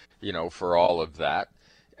for all of that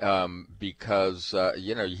because,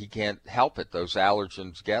 he can't help it. Those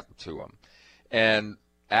allergens get to him. And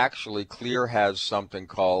actually, Clear has something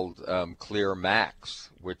called Clear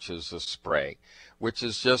Max, which is a spray, which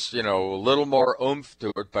is just, a little more oomph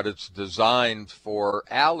to it, but it's designed for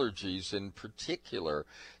allergies in particular.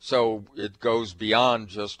 So it goes beyond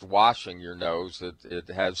just washing your nose. It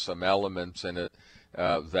has some elements in it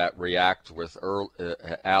that react with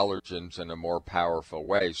allergens in a more powerful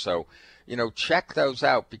way. So, check those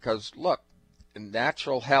out because, look, in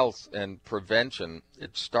natural health and prevention,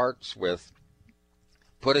 it starts with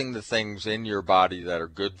putting the things in your body that are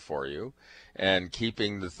good for you and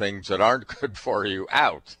keeping the things that aren't good for you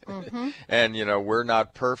out. And, we're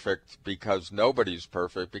not perfect because nobody's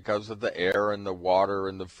perfect because of the air and the water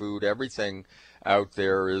and the food. Everything out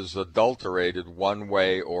there is adulterated one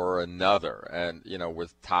way or another and,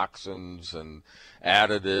 with toxins and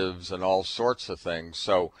additives and all sorts of things.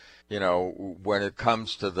 So, when it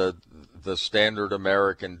comes to the standard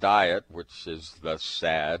American diet, which is the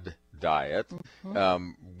SAD diet,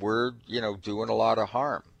 we're, doing a lot of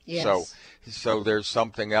harm. Yes. So there's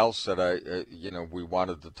something else that we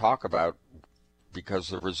wanted to talk about because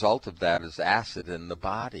the result of that is acid in the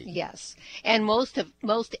body. Yes. And most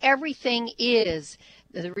everything is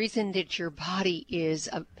the reason that your body is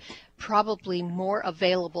probably more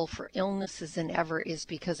available for illnesses than ever is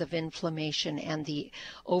because of inflammation and the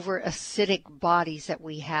over acidic bodies that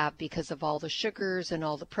we have because of all the sugars and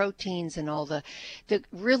all the proteins and all the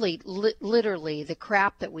really literally the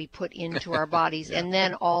crap that we put into our bodies, and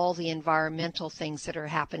then all the environmental things that are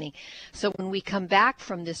happening. So when we come back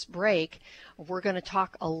from this break, we're going to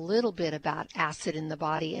talk a little bit about acid in the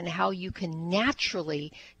body and how you can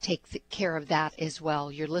naturally take care of that as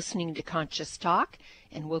well. You're listening to Conscious Talk,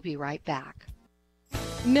 and we'll be right back.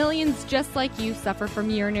 Millions just like you suffer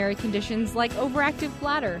from urinary conditions like overactive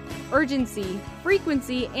bladder, urgency,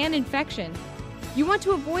 frequency, and infection. You want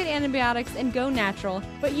to avoid antibiotics and go natural,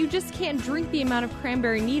 but you just can't drink the amount of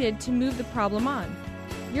cranberry needed to move the problem on.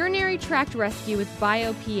 Urinary Tract Rescue with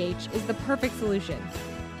BioPH is the perfect solution.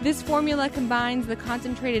 This formula combines the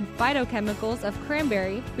concentrated phytochemicals of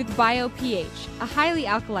cranberry with BioPH, a highly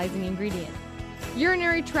alkalizing ingredient.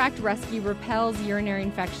 Urinary Tract Rescue repels urinary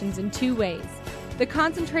infections in 2 ways. The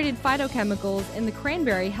concentrated phytochemicals in the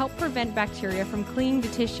cranberry help prevent bacteria from clinging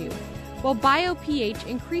to tissue, while BioPH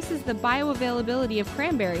increases the bioavailability of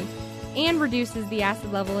cranberry and reduces the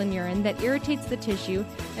acid level in urine that irritates the tissue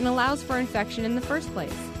and allows for infection in the first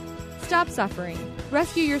place. Stop suffering.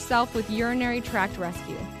 Rescue yourself with Urinary Tract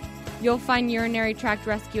Rescue. You'll find Urinary Tract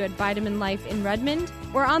Rescue at Vitamin Life in Redmond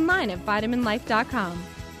or online at vitaminlife.com.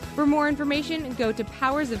 For more information, go to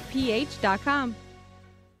powersofph.com.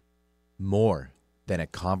 More than a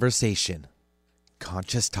conversation.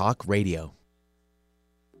 Conscious Talk Radio.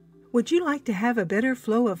 Would you like to have a better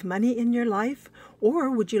flow of money in your life?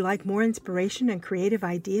 Or would you like more inspiration and creative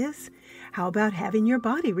ideas? How about having your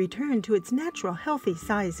body return to its natural healthy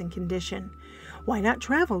size and condition? Why not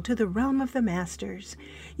travel to the realm of the masters?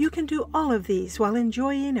 You can do all of these while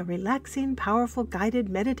enjoying a relaxing, powerful, guided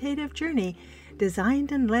meditative journey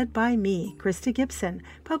designed and led by me, Krista Gibson,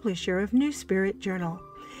 publisher of New Spirit Journal.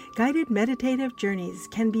 Guided meditative journeys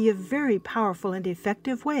can be a very powerful and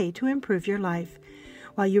effective way to improve your life.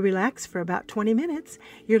 While you relax for about 20 minutes,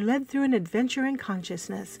 you're led through an adventure in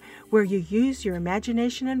consciousness where you use your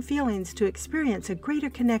imagination and feelings to experience a greater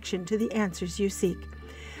connection to the answers you seek.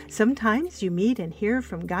 Sometimes you meet and hear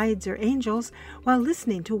from guides or angels while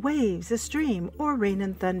listening to waves, a stream, or rain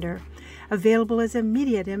and thunder. Available as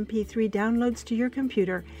immediate MP3 downloads to your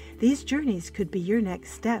computer, these journeys could be your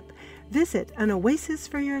next step. Visit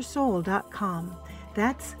anoasisforyoursoul.com.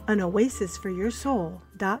 That's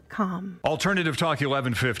anoasisforyoursoul.com. Alternative Talk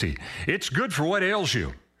 1150. It's good for what ails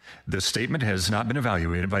you. This statement has not been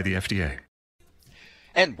evaluated by the FDA.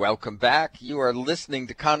 And welcome back. You are listening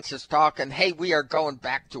to Conscious Talk, and hey, we are going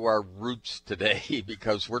back to our roots today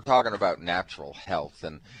because we're talking about natural health.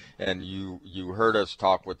 And you heard us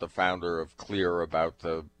talk with the founder of Xlear about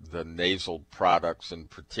the nasal products in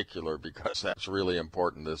particular, because that's really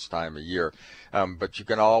important this time of year. But you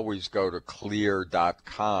can always go to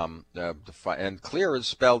Xlear.com, and Xlear is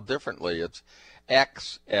spelled differently. It's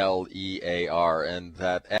Xlear, and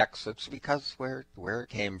that X, it's because where it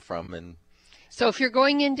came from. And so if you're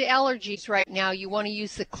going into allergies right now, you want to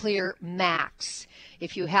use the Xlear Max.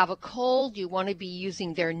 If you have a cold, you want to be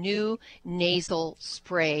using their new nasal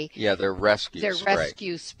spray. Yeah, their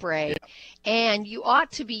rescue spray. Yeah. And you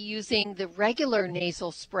ought to be using the regular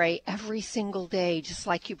nasal spray every single day, just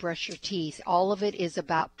like you brush your teeth. All of it is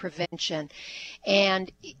about prevention.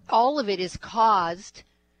 And all of it is caused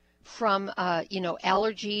from,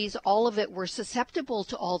 allergies, all of it. We're susceptible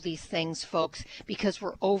to all these things, folks, because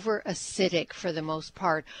we're over acidic for the most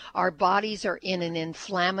part. Our bodies are in an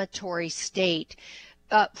inflammatory state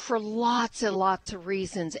for lots and lots of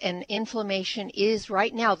reasons. And inflammation is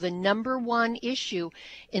right now the number one issue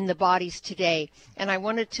in the bodies today. And I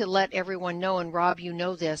wanted to let everyone know, and Rob, you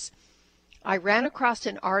know this, I ran across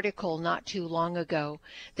an article not too long ago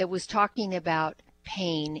that was talking about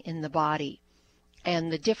pain in the body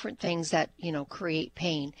and the different things that, create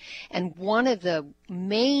pain. And one of the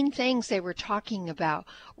main things they were talking about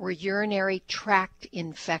were urinary tract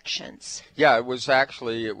infections. Yeah, it was the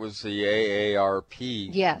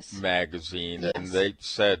AARP magazine. Yes. And they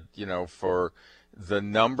said, for the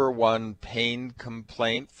number one pain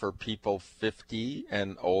complaint for people 50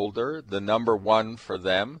 and older, the number one for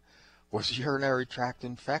them was urinary tract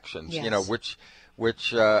infections, yes. which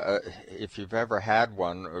if you've ever had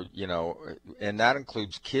one, and that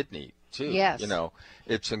includes kidney too. Yes.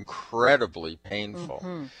 It's incredibly painful.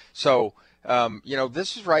 Mm-hmm. So,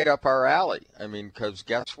 this is right up our alley. I mean, because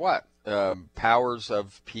guess what?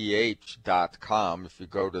 Powersofph.com, if you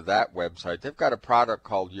go to that website, they've got a product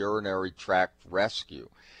called Urinary Tract Rescue.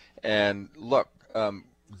 And look,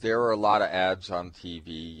 there are a lot of ads on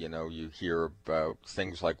TV. You know, you hear about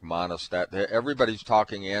things like Monistat. Everybody's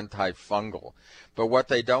talking antifungal. But what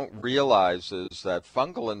they don't realize is that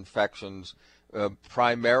fungal infections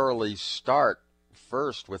primarily start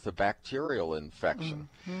first with a bacterial infection,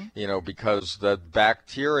 you know, because the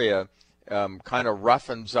bacteria kind of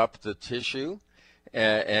roughens up the tissue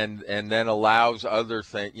and then allows other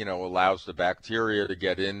things, you know, allows the bacteria to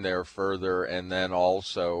get in there further, and then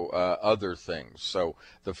also other things. So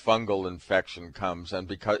the fungal infection comes, and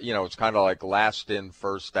because, you know, it's kind of like last in,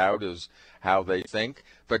 first out is how they think.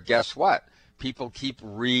 But guess what? People keep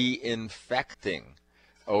reinfecting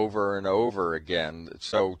over and over again.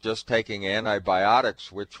 So just taking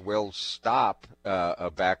antibiotics, which will stop a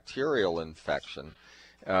bacterial infection,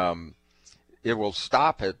 it will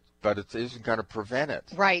stop it, but it isn't going to prevent it.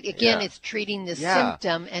 Right. Again, it's treating the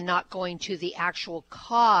symptom and not going to the actual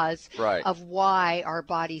cause of why our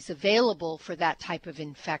body's available for that type of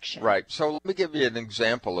infection. Right. So let me give you an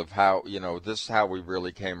example of how, you know, this is how we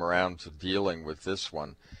really came around to dealing with this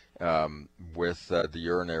one, with the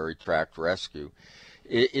urinary tract rescue.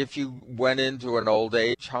 If you went into an old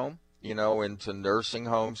age home, you know, into nursing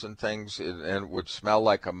homes and things, and it would smell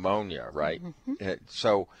like ammonia, right?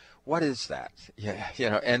 So what is that? Yeah, you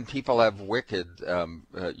know, and people have wicked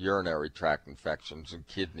urinary tract infections and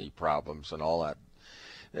kidney problems and all that.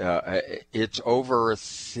 It's over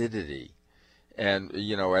acidity. And,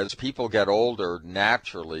 you know, as people get older,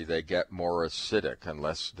 naturally they get more acidic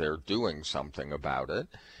unless they're doing something about it.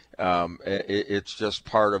 It's just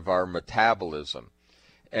part of our metabolism.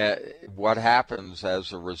 What happens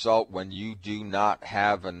as a result when you do not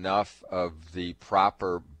have enough of the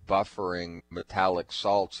proper buffering metallic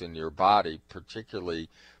salts in your body, particularly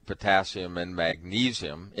potassium and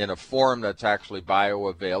magnesium, in a form that's actually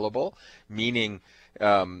bioavailable, meaning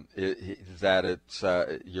that it's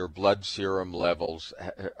your blood serum levels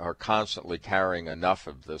are constantly carrying enough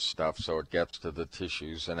of this stuff so it gets to the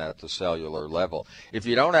tissues and at the cellular level. If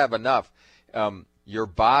you don't have enough, your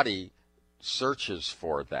body searches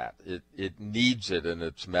for that. It needs it in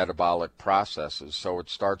its metabolic processes, so it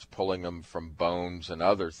starts pulling them from bones and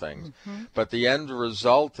other things. But the end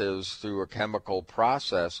result is, through a chemical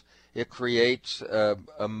process, it creates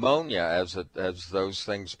ammonia as those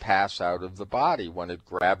things pass out of the body when it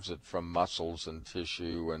grabs it from muscles and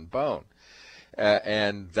tissue and bone.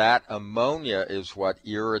 And that ammonia is what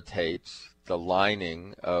irritates the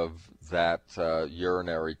lining of that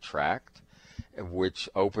urinary tract, which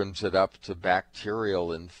opens it up to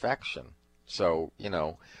bacterial infection. So, you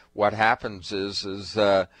know, what happens is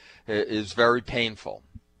very painful.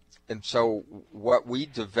 And so what we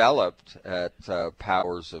developed at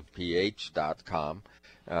powersofph.com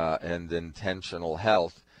and Intentional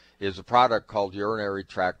Health is a product called Urinary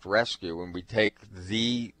Tract Rescue, and we take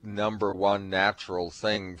the #1 natural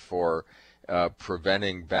thing for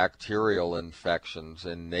preventing bacterial infections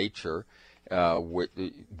in nature,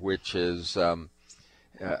 which is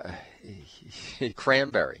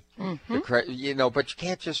cranberry. You know, but you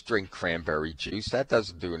can't just drink cranberry juice. That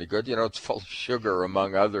doesn't do any good. You know, it's full of sugar,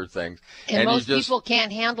 among other things. And most people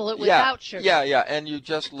can't handle it without sugar. Yeah. And you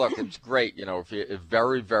just look, it's great. You know, if you a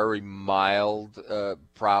very, very mild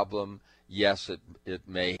problem, yes, it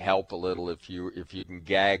may help a little if you can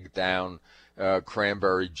gag down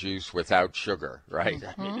cranberry juice without sugar, right?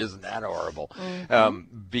 I mean, isn't that horrible?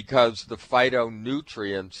 Because the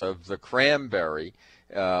phytonutrients of the cranberry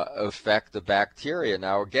affect the bacteria.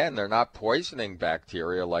 Now, again, they're not poisoning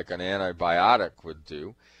bacteria like an antibiotic would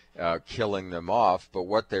do, killing them off, but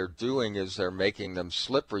what they're doing is they're making them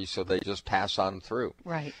slippery so they just pass on through.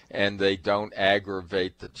 Right. And they don't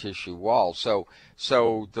aggravate the tissue wall. So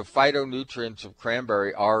the phytonutrients of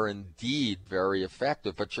cranberry are indeed very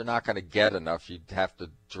effective, but you're not going to get enough. You'd have to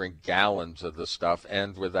drink gallons of the stuff,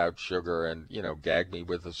 and without sugar, and, you know, gag me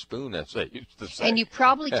with a spoon, as they used to say. And you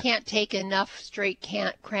probably can't take enough straight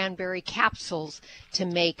cranberry capsules to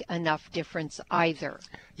make enough difference either.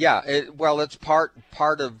 Yeah, well, it's part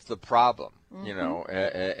of the problem, you know,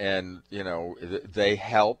 and you know, they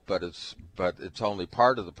help, but it's only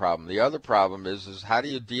part of the problem. The other problem is how do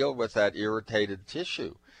you deal with that irritated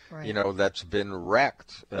tissue, you know, that's been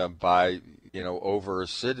wrecked by, you know, over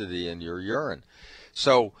acidity in your urine.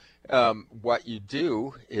 So what you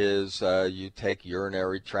do is you take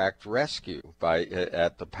Urinary Tract Rescue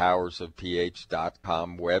at the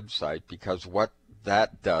powersofph.com website, because what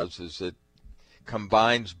that does is it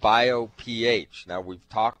combines BioPH. Now, we've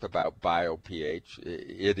talked about BioPH.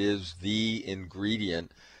 It is the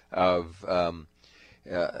ingredient of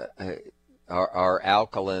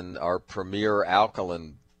our premier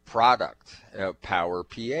alkaline product,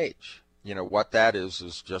 PowerPH. what that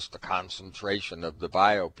is just the concentration of the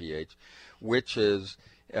bio-pH, which is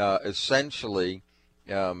essentially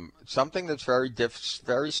something that's very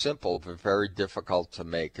simple but very difficult to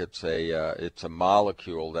make. It's a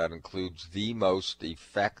molecule that includes the most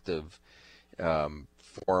effective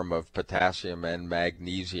form of potassium and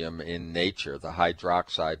magnesium in nature, the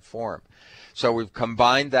hydroxide form. So we've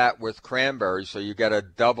combined that with cranberry, so you get a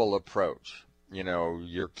double approach.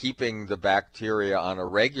 You're keeping the bacteria on a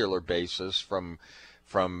regular basis from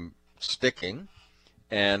sticking,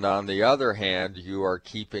 and on the other hand, you are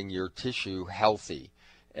keeping your tissue healthy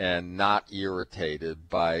and not irritated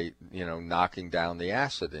by, knocking down the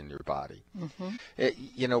acid in your body.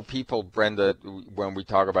 Mm-hmm. People, Brenda, when we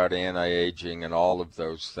talk about anti-aging and all of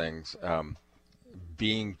those things,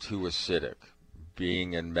 being too acidic,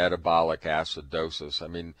 being in metabolic acidosis. I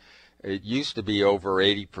mean, it used to be over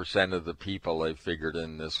 80% of the people they figured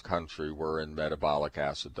in this country were in metabolic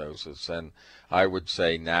acidosis, and I would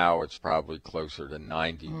say now it's probably closer to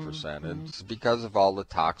 90%. Mm-hmm. And it's because of all the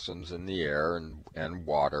toxins in the air and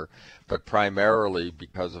water, but primarily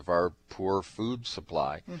because of our poor food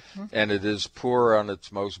supply. Mm-hmm. And it is poor on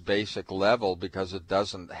its most basic level because it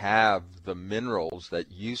doesn't have the minerals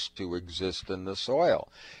that used to exist in the soil.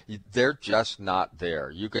 They're just not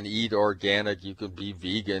there. You can eat organic, you can be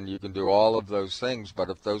vegan, you can do all of those things, but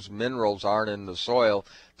if those minerals aren't in the soil,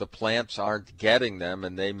 the plants aren't getting them,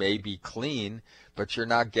 and they may be clean, but you're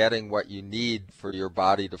not getting what you need for your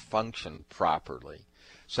body to function properly.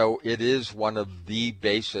 So it is one of the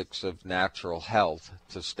basics of natural health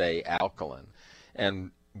to stay alkaline.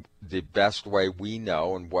 And the best way we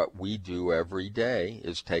know and what we do every day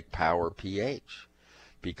is take Power pH,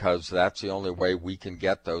 because that's the only way we can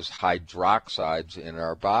get those hydroxides in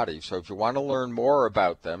our body. So if you want to learn more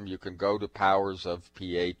about them, you can go to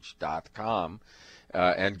powersofph.com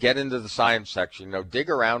and get into the science section. Dig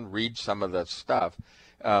around, read some of that stuff,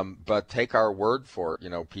 but take our word for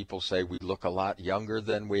it. People say we look a lot younger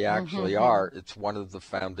than we actually are. It's one of the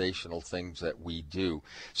foundational things that we do.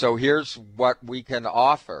 So here's what we can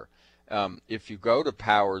offer. If you go to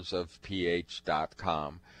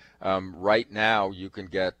powersofph.com, right now you can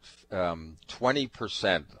get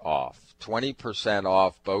 20% off. 20%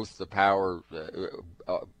 off both the Power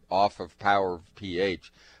off of Power of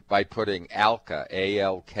pH by putting ALKA,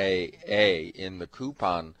 A-L-K-A, in the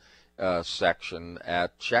coupon section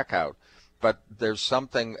at checkout. But there's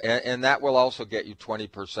something, and that will also get you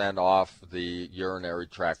 20% off the urinary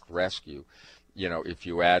tract rescue, if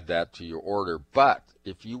you add that to your order. But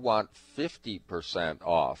if you want 50%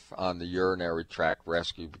 off on the urinary tract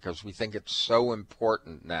rescue, because we think it's so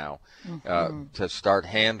important now to start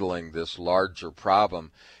handling this larger problem,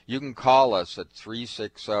 you can call us at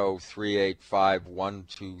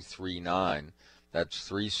 360-385-1239. That's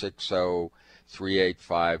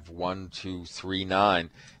 360-385-1239.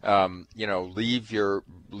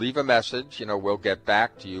 Leave a message. We'll get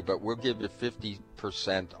back to you, but we'll give you 50%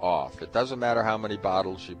 off. It doesn't matter how many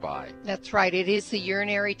bottles you buy. That's right. It is the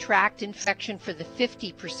urinary tract infection for the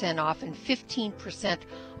 50% off and 15%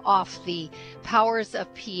 off the Powers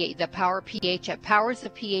of pH, the Power pH at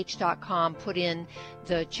powersofph.com. Put in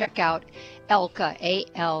the checkout ALKA,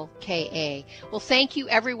 A-L-K-A. Well, thank you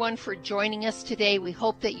everyone for joining us today. We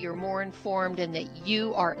hope that you're more informed and that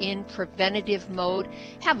you are in preventative mode.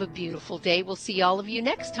 Have a beautiful day. We'll see all of you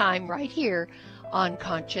next time right here on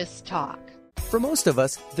Conscious Talk. For most of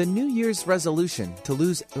us, the New Year's resolution to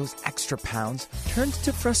lose those extra pounds turns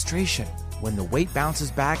to frustration when the weight bounces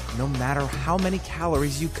back no matter how many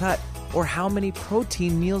calories you cut or how many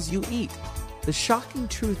protein meals you eat. The shocking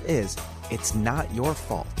truth is, it's not your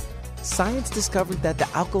fault. Science discovered that the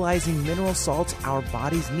alkalizing mineral salts our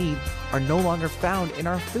bodies need are no longer found in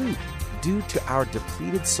our food due to our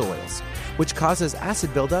depleted soils, which causes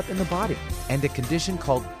acid buildup in the body and a condition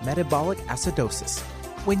called metabolic acidosis.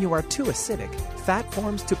 When you are too acidic, fat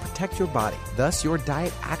forms to protect your body. Thus, your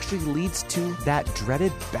diet actually leads to that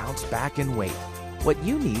dreaded bounce back in weight. What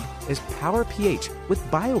you need is Power pH with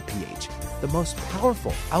BioPH, the most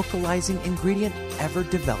powerful alkalizing ingredient ever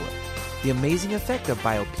developed. The amazing effect of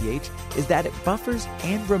BioPH is that it buffers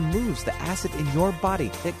and removes the acid in your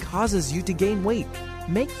body that causes you to gain weight.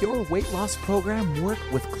 Make your weight loss program work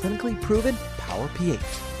with clinically proven Power pH.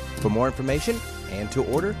 For more information and to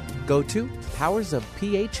order, go to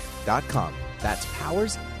powersofph.com. That's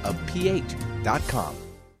powersofph.com.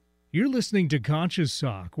 You're listening to Conscious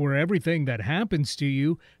Talk, where everything that happens to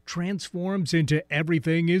you transforms into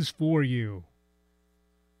everything is for you.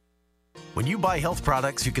 When you buy health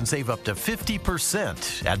products, you can save up to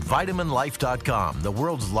 50% at VitaminLife.com, the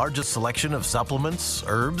world's largest selection of supplements,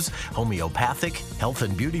 herbs, homeopathic, health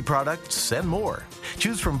and beauty products, and more.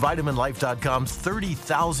 Choose from VitaminLife.com's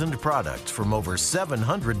 30,000 products from over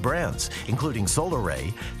 700 brands, including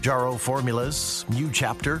Solaray, Jarrow Formulas, New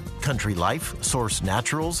Chapter, Country Life, Source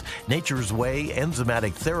Naturals, Nature's Way,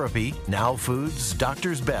 Enzymatic Therapy, Now Foods,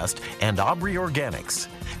 Doctor's Best, and Aubrey Organics.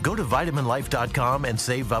 Go to VitaminLife.com and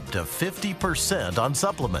save up to 50% on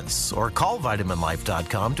supplements, or call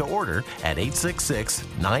VitaminLife.com to order at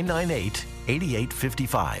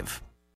 866-998-8855.